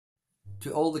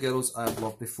To All the Girls I've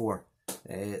Loved Before.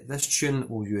 This tune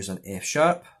will use an F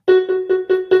sharp.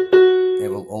 It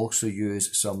will also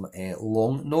use some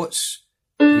long notes,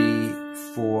 3,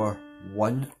 4,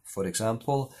 1 for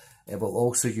example. It will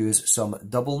also use some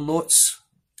double notes,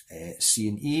 C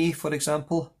and E for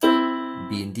example,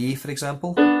 B and D for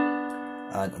example.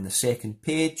 And on the second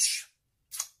page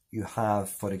you have,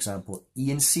 for example, E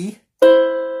and C,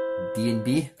 D and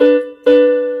B.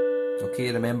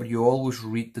 Okay, remember you always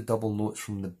read the double notes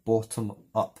from the bottom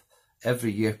up.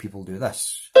 Every year people do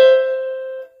this.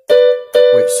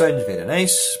 Which sounds very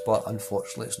nice, but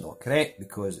unfortunately it's not correct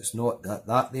because it's not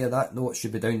that note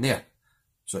should be down there.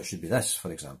 So it should be this,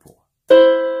 for example.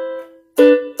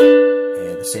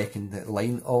 The second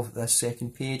line of this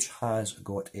second page has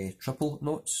got triple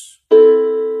notes.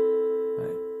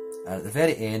 Right. And at the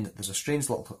very end there's a strange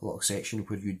little section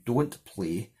where you don't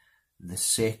play the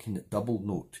second double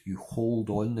note, you hold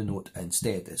on the note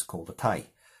instead. It's called a tie.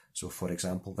 So for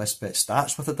example, this bit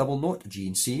starts with a double note, G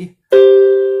and C,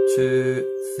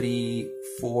 2, 3,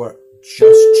 4,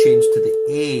 just change to the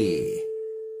A,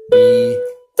 B,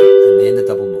 and then the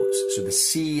double notes. So the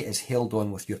C is held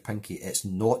on with your pinky, it's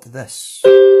not this.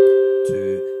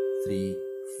 2, 3,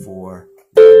 4, 1,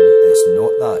 it's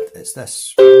not that, it's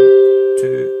this. 1,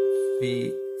 2,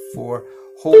 3, 4,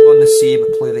 hold on the C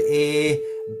but play the A,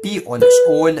 B on its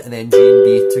own, and then G and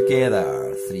B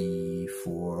together. 3,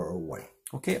 4, 1.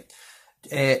 Okay.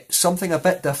 Something a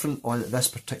bit different on this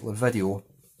particular video.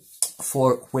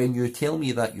 For When You Tell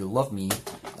Me That You Love Me,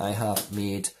 I have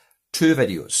made 2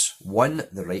 videos. One,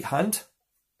 the right hand.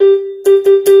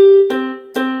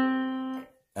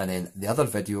 And then the other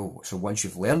video, so once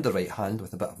you've learned the right hand,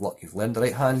 with a bit of luck you've learned the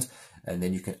right hand, and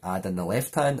then you can add in the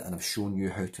left hand, and I've shown you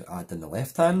how to add in the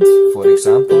left hand. For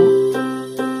example,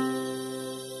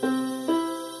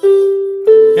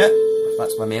 yeah, if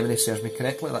that's my memory serves me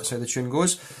correctly, that's how the tune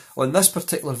goes. On this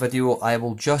particular video, I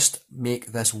will just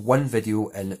make this one video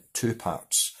in 2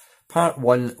 parts. Part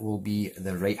 1 will be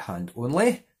the right hand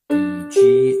only. D,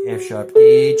 G, F sharp,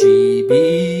 A, G,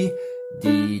 B,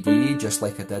 D, D, just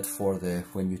like I did for the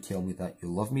When You Tell Me That You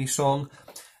Love Me song.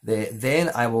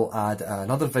 Then I will add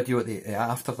another video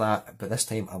after that, but this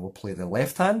time I will play the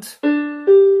left hand.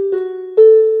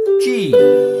 G,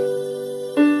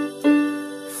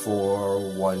 4,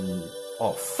 1,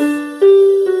 off.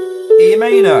 A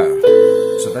minor.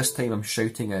 So this time I'm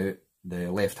shouting out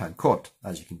the left hand chord,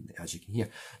 as you can hear.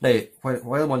 Now,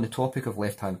 while I'm on the topic of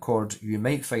left hand chords, you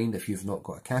might find if you've not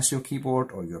got a Casio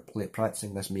keyboard or you're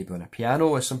practicing this maybe on a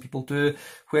piano, as some people do,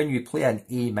 when you play an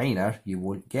A minor, you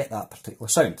won't get that particular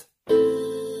sound.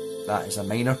 That is a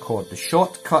minor chord. The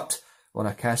shortcut on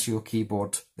a Casio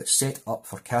keyboard that's set up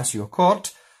for Casio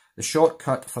chord, the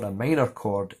shortcut for a minor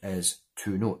chord is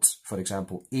 2 notes. For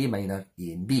example, A minor,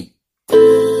 A and B.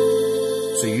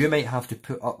 So you might have to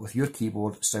put up with your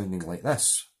keyboard sounding like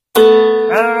this.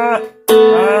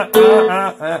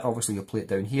 Obviously you'll play it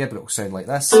down here, but it will sound like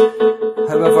this.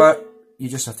 However, you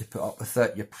just have to put up with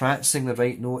it. You're practicing the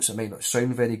right notes. It might not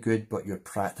sound very good, but you're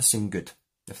practicing good,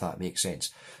 if that makes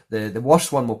sense. The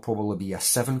worst one will probably be a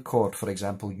 7 chord. For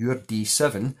example, your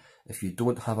D7, if you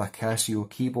don't have a Casio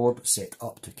keyboard set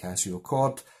up to Casio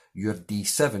chord, your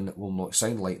D7 will not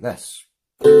sound like this.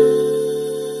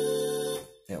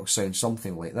 It'll sound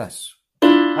something like this.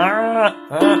 But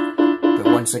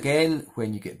once again,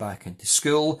 when you get back into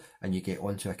school and you get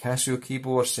onto a Casio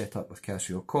keyboard set up with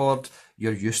Casio chord,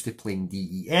 you're used to playing D,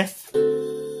 E, F,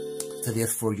 so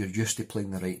therefore you're used to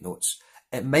playing the right notes.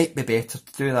 It might be better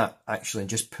to do that actually and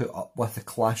just put up with the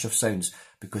clash of sounds,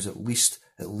 because at least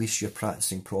you're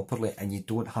practicing properly and you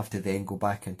don't have to then go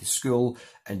back into school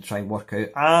and try and work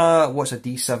out, what's a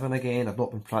D7 again? I've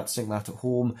not been practicing that at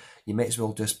home. You might as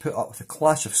well just put up with the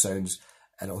clash of sounds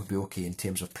and it'll be okay in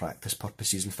terms of practice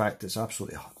purposes. In fact, it's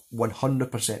absolutely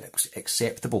 100%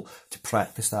 acceptable to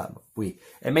practice that way.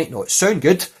 It might not sound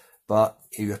good, but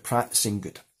you're practicing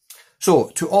good. So,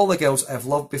 To All the Girls I've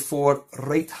Loved Before,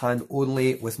 right hand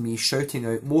only, with me shouting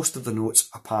out most of the notes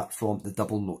apart from the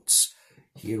double notes.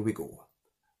 Here we go.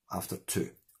 After 2.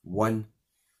 1,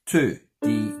 2,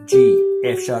 D, G,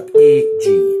 F sharp, A,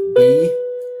 G, B,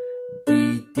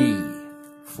 D, D,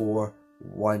 4,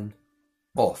 1,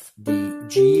 off. D,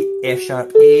 G, F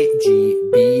sharp, A, G,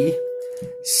 B,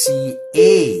 C,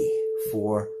 A,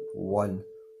 4, 1,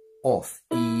 off.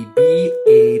 E, B,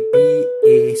 A, B,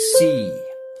 A, C,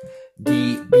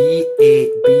 D, B, A,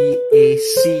 B, A,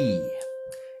 C,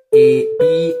 A,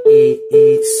 B,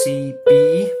 A, C, B,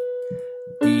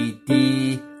 D,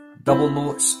 D, double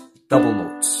notes,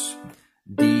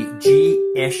 D,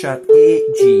 G, F sharp, A,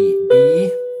 G,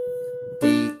 B,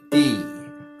 D, D,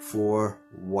 4,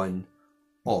 1,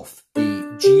 off, D,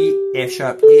 G, F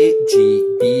sharp, A,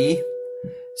 G, B,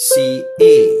 C,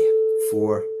 A,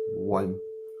 4, 1,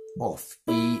 off,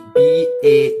 E, B,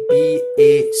 A, B,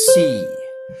 A, C,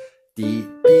 D,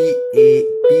 B, A,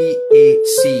 B, A,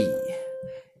 C,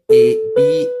 A,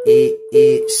 B,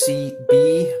 A, C,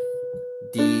 B,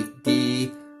 D,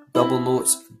 D, double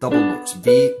notes,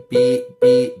 B, B, B,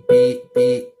 B,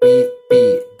 B, B,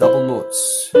 B, double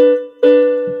notes,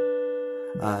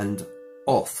 and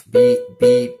off, B,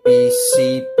 B, B,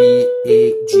 C, B,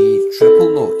 A, G, triple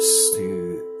notes,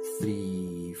 2,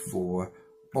 3, 4,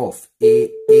 off, A,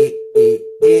 A, A,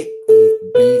 A, A,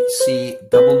 B, C,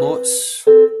 double notes,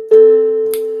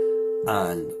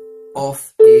 and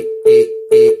off, A, A,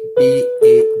 A, B,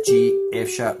 A, G, F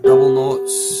sharp, double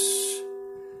notes,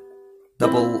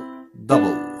 double,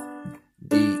 double,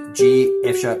 D, G,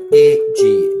 F sharp, A,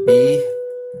 G, B,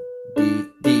 D,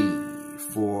 D,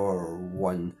 4,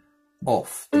 1,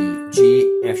 off, D,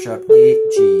 G, F sharp, A,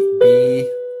 G, B,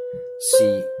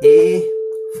 C, A,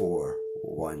 4,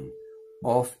 1,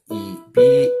 off, E, B,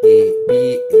 A, B,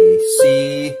 A,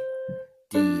 C,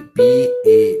 D, B,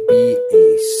 A, B,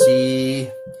 A, C,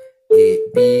 A,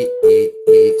 B,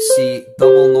 A, C,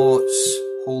 double notes,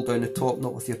 hold down the top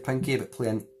note with your pinky, but play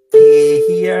an A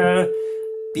here,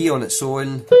 B on its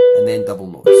own, and then double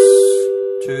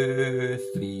notes, 2,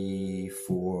 3,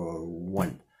 4,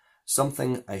 1.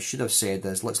 Something I should have said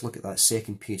is, let's look at that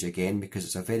second page again, because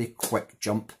it's a very quick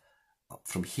jump up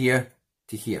from here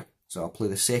to here. So I'll play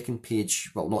the second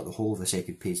page, well, not the whole of the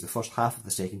second page, the first half of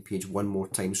the second page one more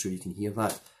time so you can hear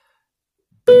that.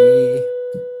 B,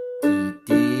 D,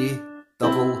 D,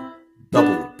 double,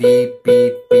 double, B,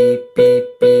 B, B, B,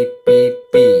 B, B,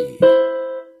 B,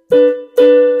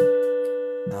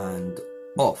 and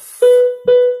off.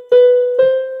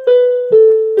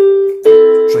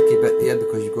 Tricky bit there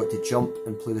because you've got to jump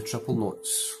and play the triple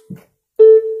notes.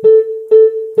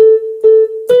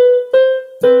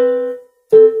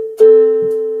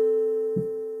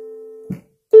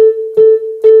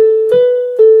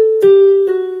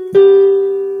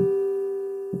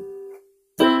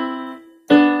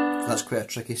 That's quite a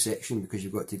tricky section because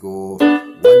you've got to go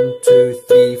 1, 2,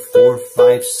 3, 4,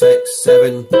 5, 6,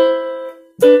 7.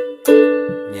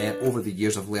 Yeah, over the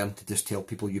years I've learned to just tell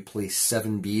people you play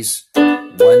 7 Bs.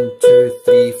 1, 2,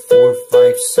 3, 4,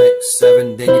 5, 6,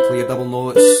 7, then you play your double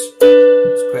notes.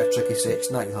 It's quite a tricky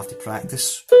section that you'll have to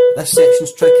practice. This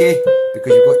section's tricky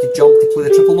because you've got to jump to play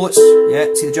the triple notes.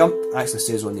 Yeah, see the jump? It actually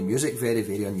says on the music, very,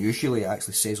 very unusually, it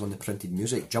actually says on the printed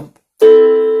music, jump.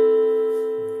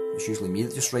 It's usually me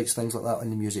that just writes things like that on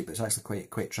the music, but it's actually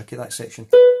quite tricky, that section.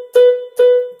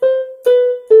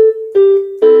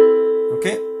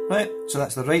 Okay, right, so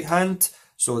that's the right hand.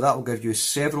 So that will give you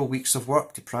several weeks of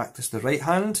work to practice the right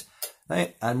hand.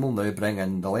 Right, and we'll now bring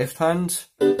in the left hand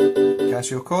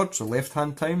Casio chord, so left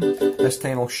hand time. This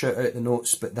time I'll shout out the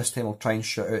notes, but this time I'll try and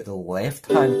shout out the left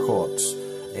hand chords.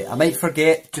 I might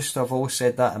forget, just I've always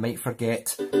said that, I might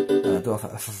forget, and I don't know if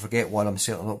I forget one, I'm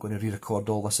certainly not going to re-record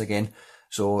all this again.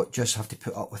 So just have to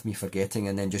put up with me forgetting,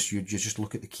 and then you just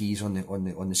look at the keys on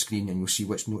the screen and you'll see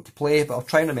which note to play. But I'll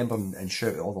try and remember and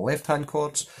shout out all the left hand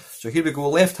chords. So here we go,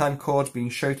 left hand chords being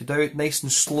shouted out, nice and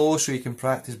slow so you can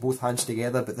practice both hands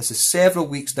together. But this is several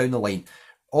weeks down the line.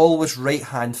 Always right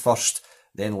hand first,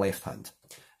 then left hand.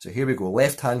 So here we go,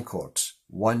 left hand chords.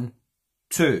 1,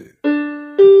 2,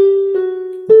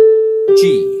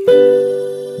 G,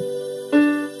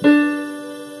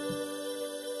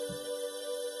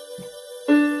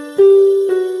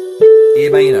 A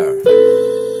minor,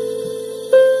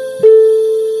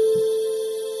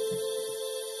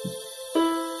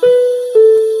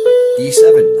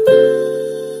 D7,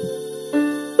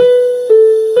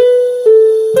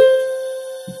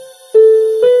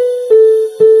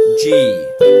 G,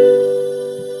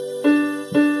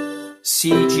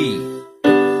 C, G,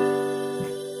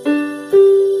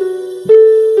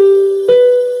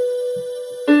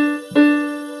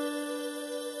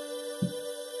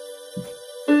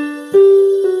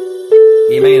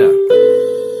 A minor,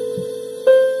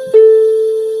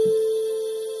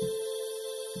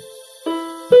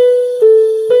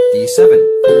 D7,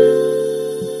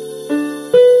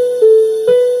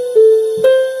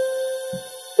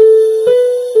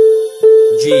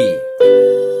 G,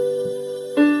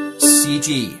 C,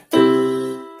 G,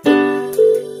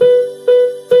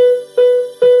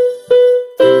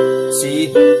 C,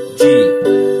 G,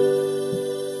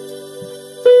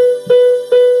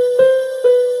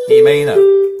 A minor,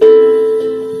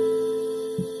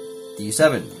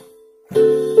 D7,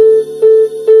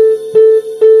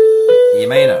 A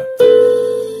minor,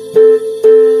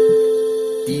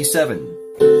 D7,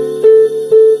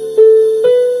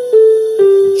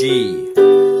 G.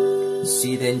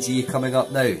 C then G coming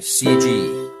up now. C, G.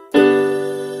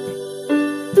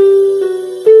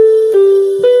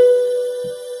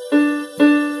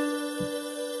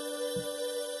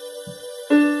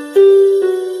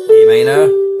 A minor.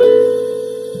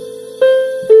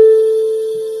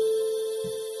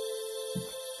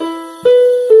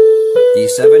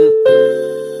 D7.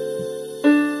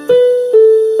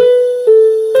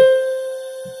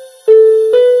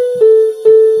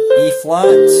 E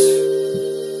flat.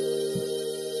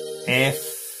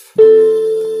 F.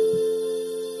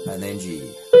 And then G.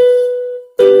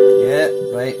 Yeah,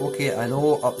 right, okay, I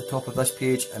know up the top of this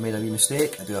page I made a wee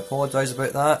mistake. I do apologise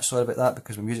about that. Sorry about that,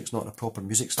 because my music's not in a proper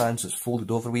music stand, so it's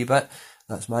folded over a wee bit.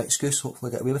 That's my excuse,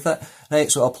 hopefully I get away with it. Right,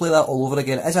 so I'll play that all over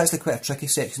again. It is actually quite a tricky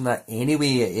section, that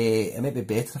anyway. It might be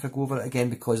better if I go over it again,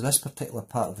 because this particular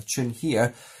part of the tune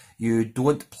here, you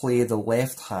don't play the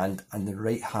left hand and the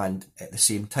right hand at the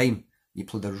same time. You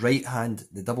play the right hand,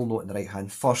 the double note in the right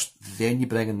hand first, then you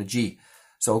bring in the G.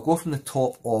 So I'll go from the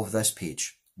top of this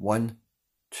page. 1,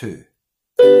 2.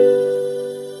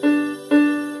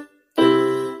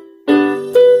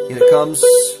 Here it comes.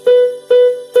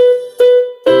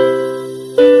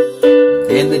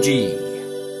 Then the G.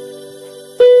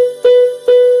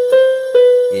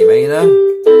 A minor.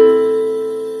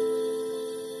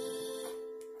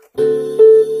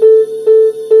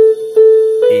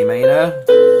 A minor.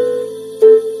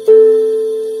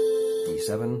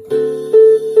 D7.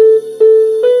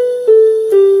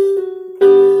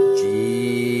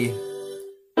 G.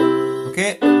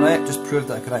 Okay, right, just proved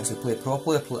that I could actually play it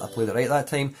properly. I played it right that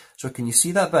time. So can you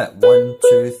see that bit? 1,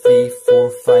 2, 3, 4,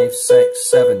 5, 6,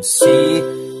 7. C.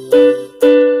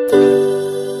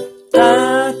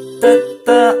 Da, da,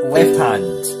 da. Left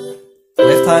hand.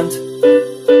 Left hand.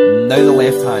 Now the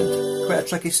left hand. Quite a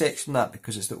tricky section that,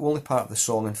 because it's the only part of the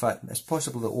song. In fact, it's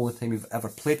possibly the only time you've ever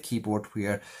played keyboard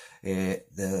where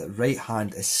the right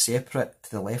hand is separate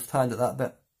to the left hand at that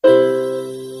bit.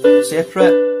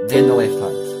 Separate, then the left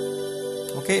hand.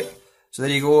 Okay, so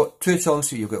there you go. 2 songs.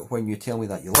 So you've got When You Tell Me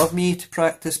That You Love Me to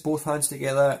practice, both hands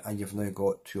together, and you've now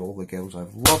got To All the Girls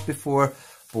I've Loved Before,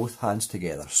 both hands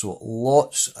together. So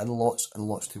lots and lots and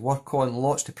lots to work on,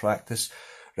 lots to practice.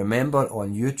 Remember,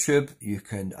 on YouTube,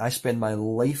 I spend my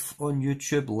life on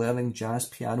YouTube learning jazz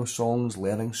piano songs,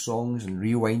 learning songs and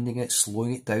rewinding it,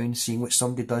 slowing it down, seeing what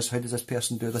somebody does. How does this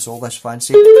person do this? All this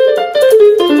fancy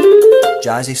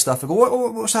jazzy stuff. I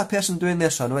go, what's that person doing there?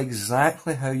 So I know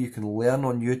exactly how you can learn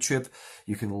on YouTube.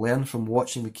 You can learn from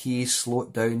watching the keys, slow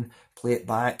it down, play it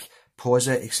back, pause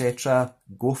it, etc.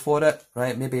 Go for it,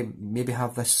 right? Maybe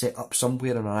have this set up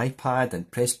somewhere on an iPad and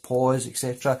press pause,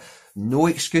 etc. No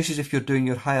excuses if you're doing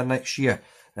your higher next year,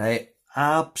 right?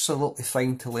 Absolutely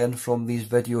fine to learn from these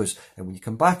videos. And when you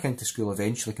come back into school,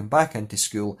 eventually come back into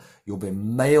school, you'll be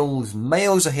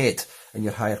miles ahead in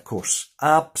your higher course.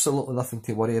 Absolutely nothing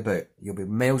to worry about. You'll be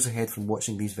miles ahead from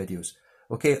watching these videos.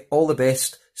 Okay, all the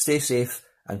best, stay safe,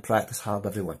 and practice hard,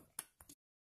 everyone.